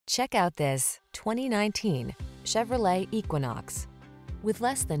Check out this 2019 Chevrolet Equinox. With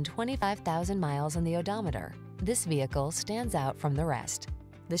less than 25,000 miles on the odometer, this vehicle stands out from the rest.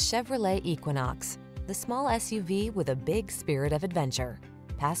 The Chevrolet Equinox, the small SUV with a big spirit of adventure.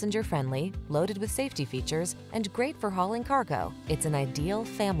 Passenger-friendly, loaded with safety features, and great for hauling cargo, it's an ideal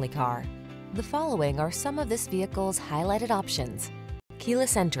family car. The following are some of this vehicle's highlighted options: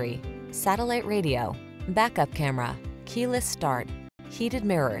 keyless entry, satellite radio, backup camera, keyless start, heated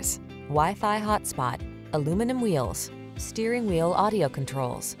mirrors, Wi-Fi hotspot, aluminum wheels, steering wheel audio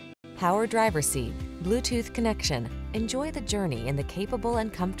controls, power driver seat, Bluetooth connection. Enjoy the journey in the capable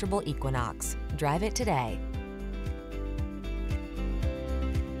and comfortable Equinox. Drive it today.